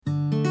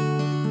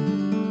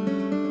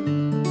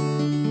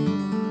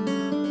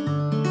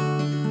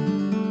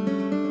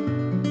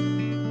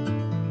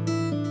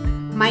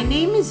My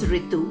name is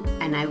Ritu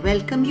and I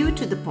welcome you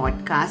to the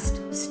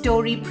podcast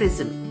Story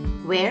Prism,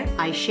 where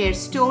I share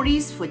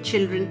stories for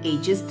children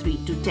ages 3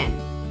 to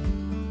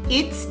 10.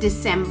 It's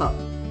December,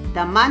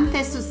 the month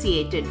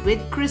associated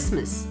with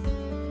Christmas.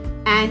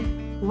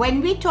 And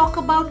when we talk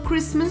about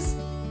Christmas,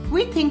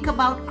 we think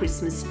about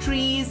Christmas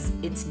trees,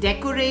 its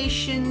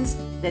decorations,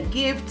 the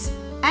gifts,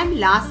 and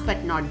last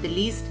but not the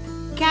least,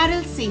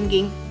 carol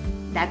singing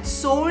that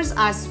soars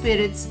our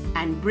spirits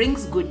and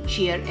brings good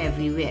cheer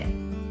everywhere.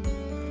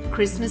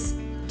 Christmas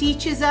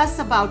teaches us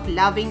about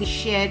loving,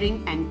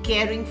 sharing, and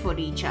caring for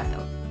each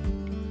other.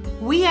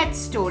 We at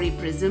Story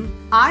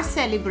Prism are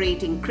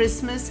celebrating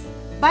Christmas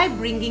by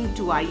bringing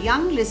to our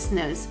young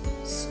listeners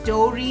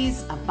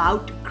stories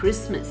about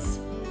Christmas.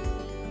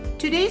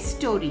 Today's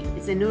story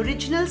is an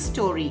original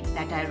story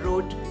that I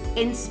wrote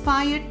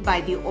inspired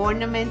by the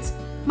ornaments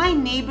my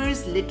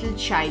neighbor's little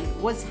child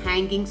was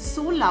hanging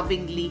so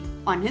lovingly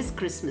on his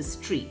Christmas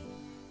tree.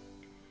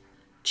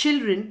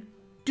 Children,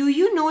 do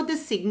you know the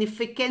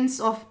significance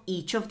of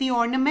each of the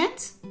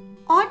ornaments?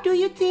 Or do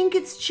you think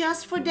it's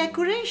just for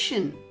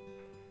decoration?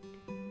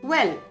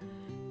 Well,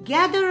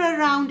 gather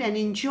around and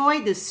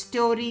enjoy the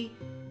story,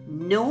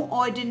 No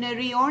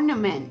Ordinary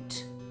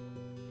Ornament.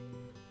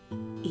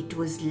 It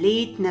was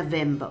late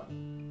November.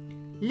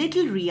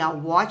 Little Ria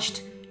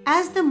watched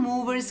as the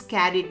movers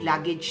carried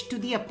luggage to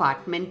the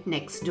apartment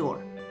next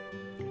door.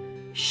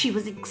 She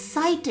was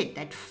excited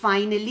that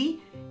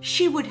finally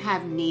she would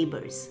have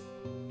neighbors.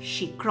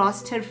 She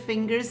crossed her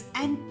fingers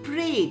and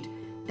prayed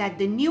that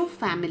the new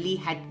family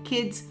had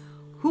kids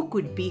who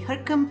could be her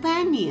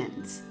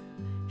companions.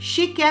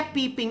 She kept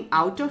peeping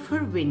out of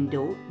her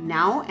window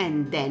now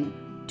and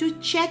then to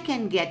check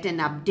and get an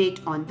update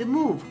on the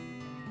move.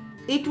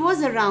 It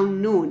was around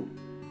noon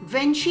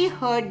when she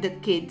heard the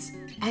kids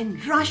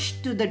and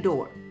rushed to the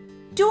door.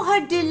 To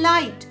her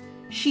delight,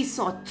 she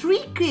saw 3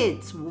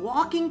 kids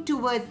walking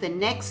towards the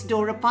next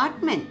door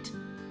apartment.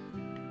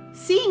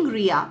 Seeing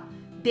Ria,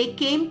 they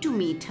came to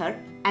meet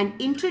her and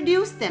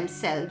introduced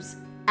themselves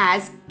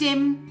as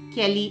Tim,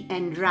 Kelly,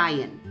 and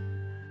Ryan.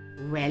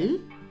 Well,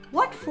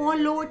 what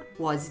followed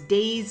was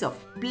days of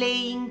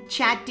playing,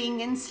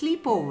 chatting, and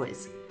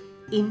sleepovers.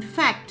 In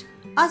fact,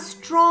 a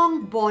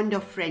strong bond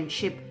of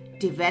friendship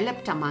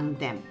developed among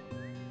them.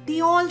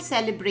 They all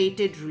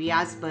celebrated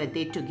Ria's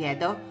birthday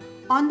together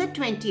on the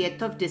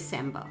 20th of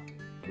December,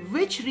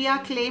 which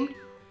Ria claimed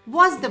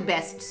was the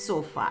best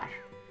so far.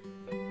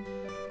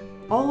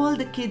 All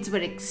the kids were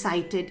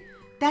excited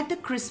that the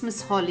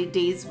Christmas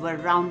holidays were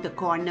round the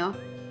corner,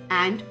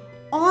 and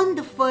on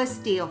the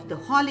first day of the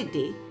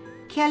holiday,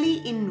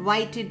 Kelly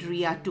invited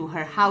Ria to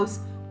her house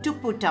to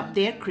put up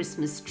their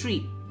Christmas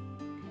tree.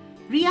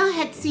 Ria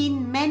had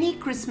seen many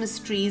Christmas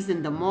trees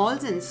in the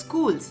malls and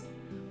schools,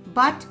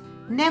 but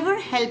never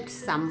helped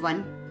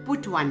someone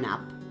put one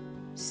up.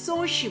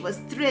 So she was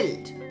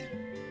thrilled.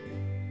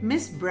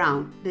 Miss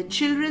Brown, the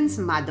children's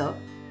mother,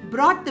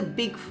 brought the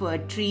big fir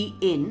tree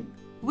in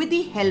with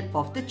the help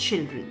of the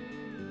children.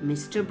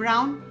 Mr.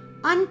 Brown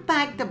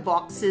unpacked the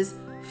boxes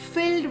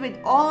filled with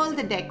all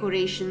the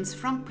decorations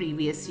from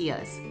previous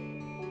years.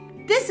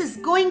 "This is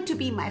going to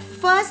be my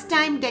first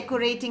time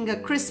decorating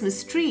a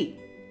Christmas tree,"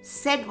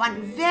 said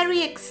one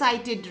very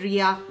excited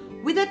Ria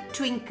with a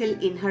twinkle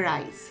in her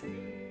eyes.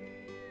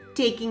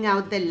 Taking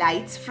out the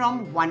lights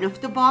from one of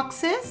the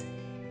boxes,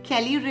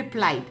 Kelly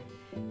replied,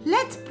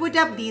 "Let's put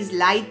up these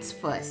lights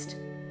first.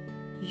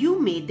 You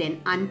may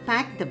then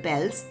unpack the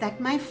bells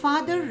that my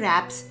father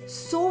wraps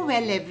so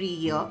well every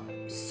year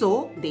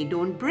so they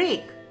don't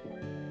break."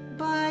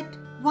 "But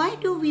why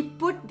do we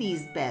put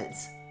these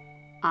bells?"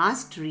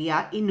 asked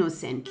Ria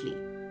innocently.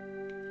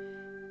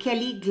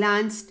 Kelly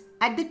glanced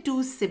at the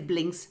 2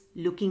 siblings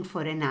looking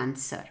for an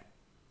answer,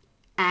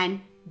 and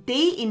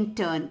they in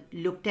turn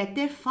looked at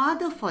their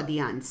father for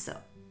the answer.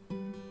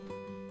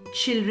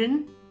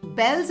 "Children,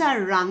 bells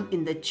are rung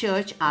in the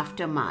church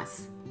after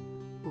Mass.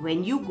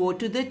 When you go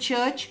to the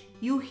church,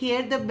 you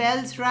hear the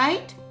bells,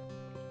 right?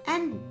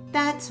 And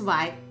that's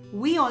why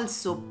we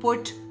also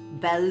put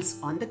bells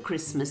on the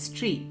Christmas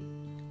tree,"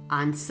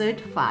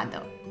 answered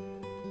Father.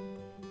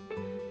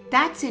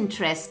 "That's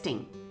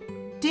interesting."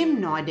 Tim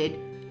nodded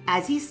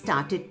as he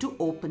started to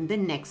open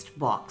the next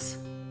box.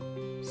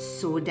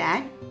 "So,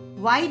 Dad,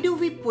 why do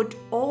we put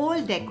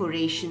all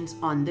decorations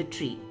on the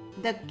tree?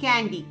 The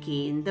candy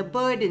cane, the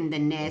bird in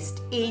the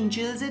nest,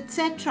 angels,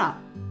 etc.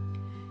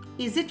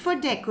 Is it for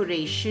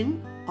decoration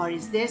or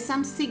is there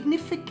some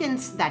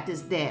significance that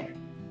is there?"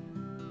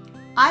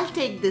 "I'll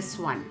take this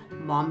one,"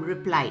 Mom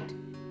replied,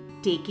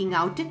 taking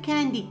out a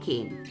candy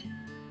cane.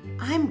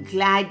 "I'm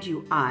glad you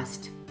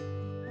asked.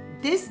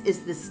 This is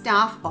the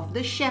staff of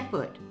the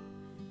shepherd,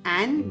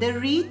 and the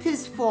wreath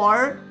is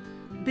for..."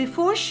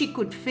 Before she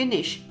could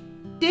finish,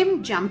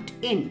 Tim jumped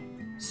in,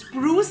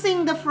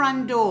 sprucing the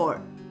front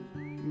door.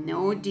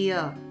 "No,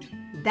 dear,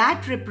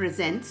 that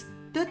represents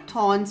the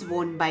thorns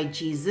worn by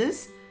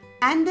Jesus,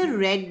 and the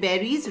red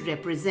berries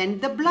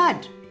represent the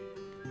blood."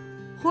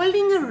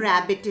 Holding a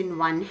rabbit in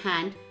one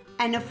hand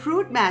and a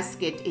fruit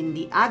basket in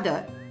the other,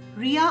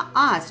 Ria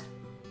asked,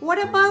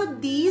 "What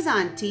about these,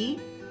 Auntie?"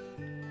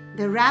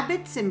 The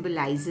rabbit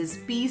symbolizes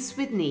peace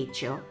with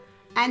nature,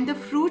 and the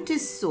fruit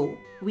is so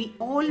we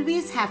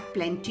always have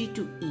plenty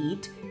to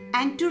eat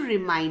and to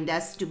remind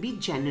us to be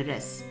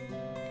generous.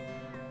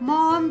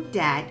 Mom,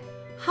 Dad,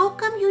 how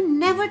come you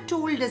never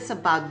told us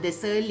about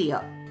this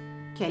earlier?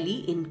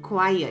 Kelly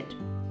inquired.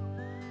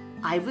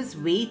 I was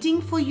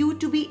waiting for you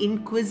to be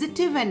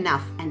inquisitive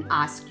enough and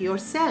ask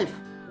yourself,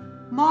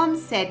 Mom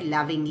said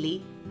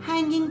lovingly,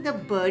 hanging the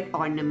bird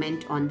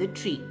ornament on the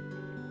tree.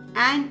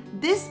 And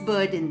this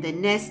bird in the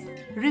nest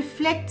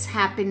reflects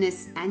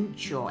happiness and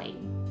joy.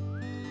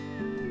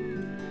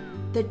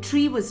 The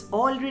tree was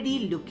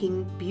already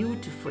looking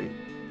beautiful.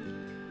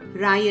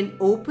 Ryan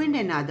opened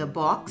another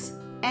box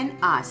and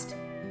asked,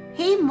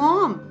 Hey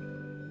Mom,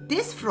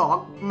 this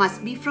frog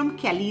must be from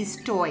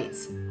Kelly's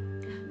toys.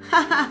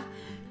 Haha,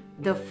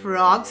 the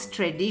frogs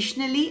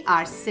traditionally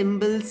are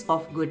symbols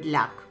of good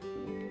luck.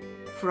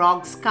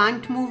 Frogs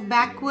can't move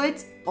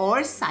backwards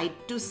or side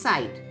to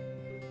side.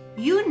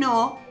 You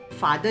know,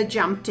 Father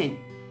jumped in.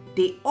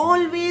 They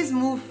always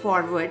move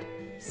forward,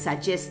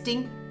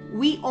 suggesting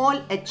we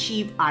all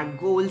achieve our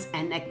goals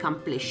and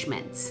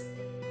accomplishments.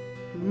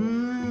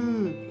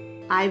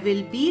 I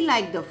will be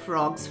like the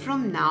frogs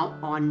from now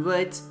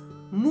onwards,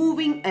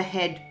 moving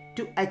ahead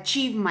to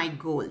achieve my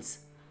goals,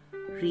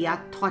 Ria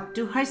thought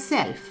to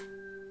herself.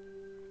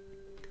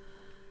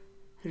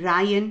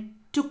 Ryan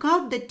took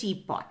out the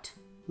teapot.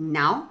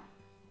 Now,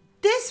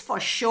 this for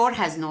sure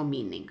has no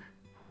meaning.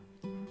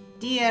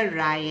 Dear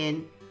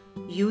Ryan,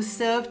 you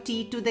serve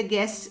tea to the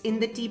guests in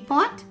the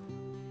teapot?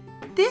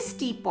 This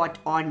teapot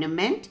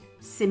ornament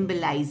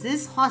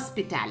symbolizes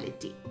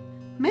hospitality.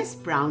 Miss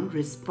Brown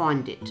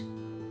responded.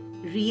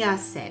 Ria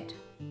said,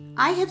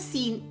 I have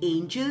seen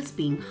angels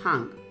being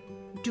hung.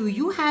 Do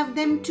you have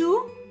them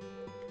too?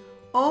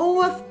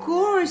 Oh, of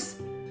course.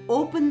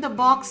 Open the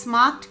box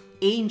marked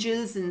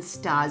Angels and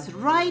Stars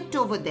right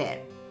over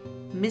there,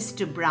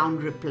 Mr. Brown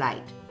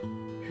replied.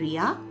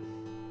 Ria,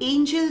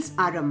 angels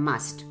are a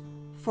must,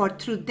 for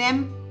through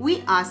them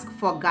we ask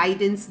for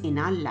guidance in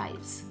our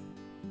lives.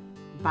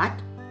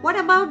 But what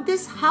about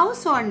this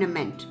house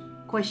ornament?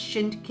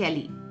 Questioned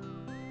Kelly.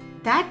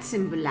 That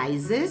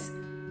symbolizes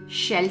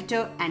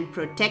shelter and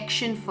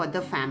protection for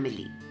the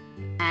family.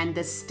 And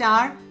the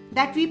star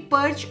that we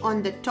perch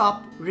on the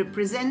top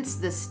represents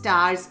the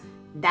stars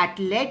that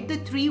led the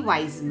 3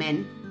 wise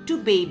men to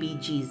baby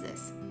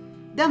Jesus.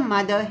 The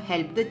mother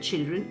helped the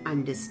children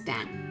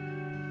understand.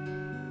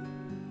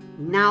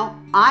 Now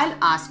I'll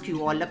ask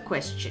you all a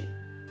question.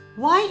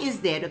 Why is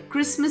there a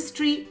Christmas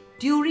tree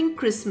during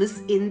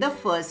Christmas in the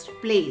first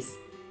place?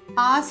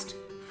 Asked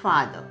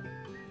Father.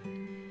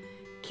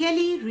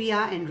 Kelly,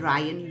 Ria and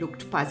Ryan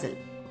looked puzzled.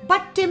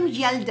 But Tim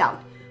yelled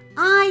out,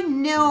 I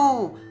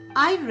know!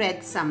 I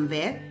read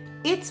somewhere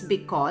it's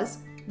because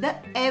the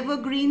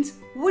evergreens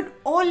would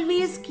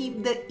always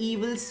keep the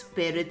evil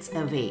spirits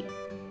away.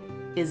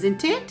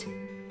 Isn't it?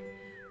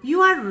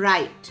 You are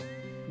right.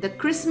 The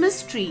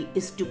Christmas tree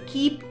is to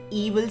keep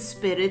evil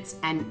spirits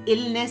and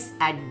illness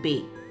at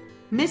bay.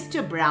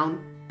 Mr.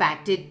 Brown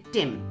patted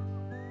Tim.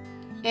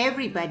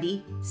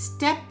 Everybody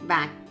stepped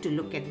back to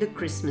look at the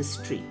Christmas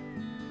tree.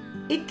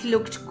 It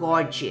looked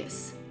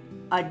gorgeous,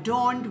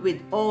 adorned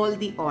with all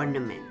the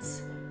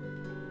ornaments.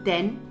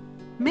 Then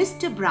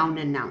Mr. Brown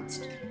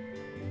announced,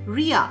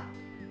 Ria,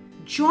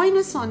 join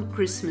us on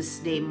Christmas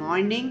Day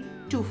morning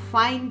to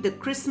find the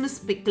Christmas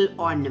pickle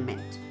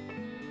ornament.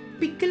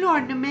 Pickle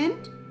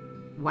ornament?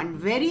 One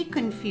very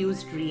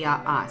confused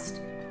Ria asked.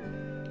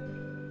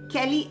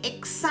 Kelly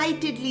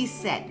excitedly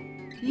said,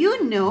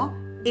 You know,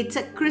 it's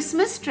a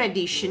Christmas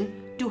tradition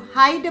to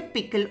hide a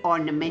pickle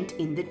ornament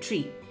in the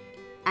tree.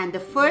 And the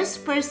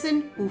first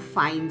person who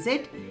finds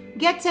it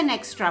gets an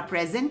extra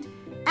present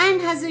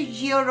and has a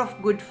year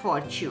of good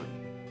fortune.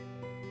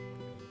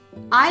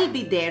 I'll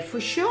be there for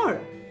sure.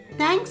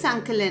 Thanks,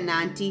 Uncle and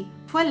Auntie,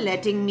 for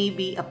letting me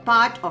be a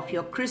part of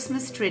your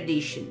Christmas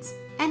traditions.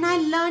 And I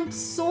learned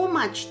so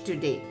much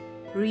today,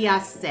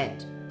 Ria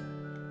said.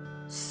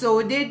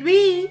 So did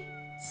we,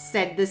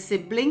 said the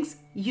siblings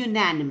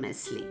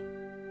unanimously.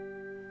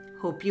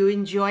 Hope you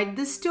enjoyed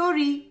the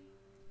story.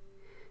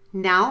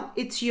 Now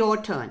it's your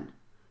turn.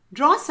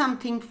 Draw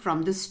something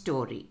from the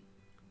story.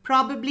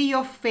 Probably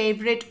your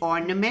favorite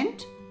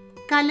ornament.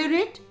 Color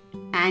it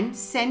and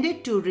send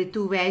it to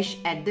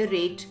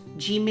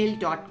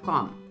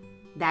rituvaish@gmail.com.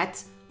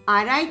 That's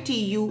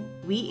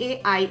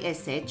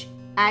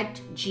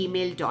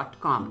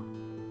rituvaish@gmail.com.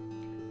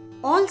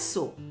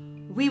 Also,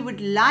 we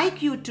would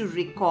like you to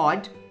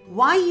record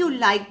why you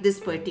like this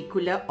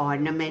particular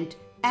ornament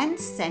and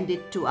send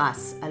it to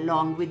us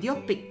along with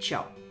your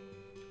picture.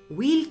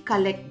 We'll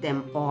collect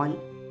them all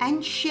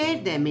and share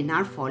them in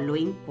our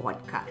following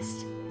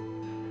podcast.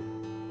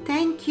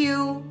 Thank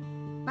you.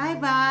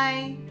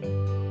 Bye-bye.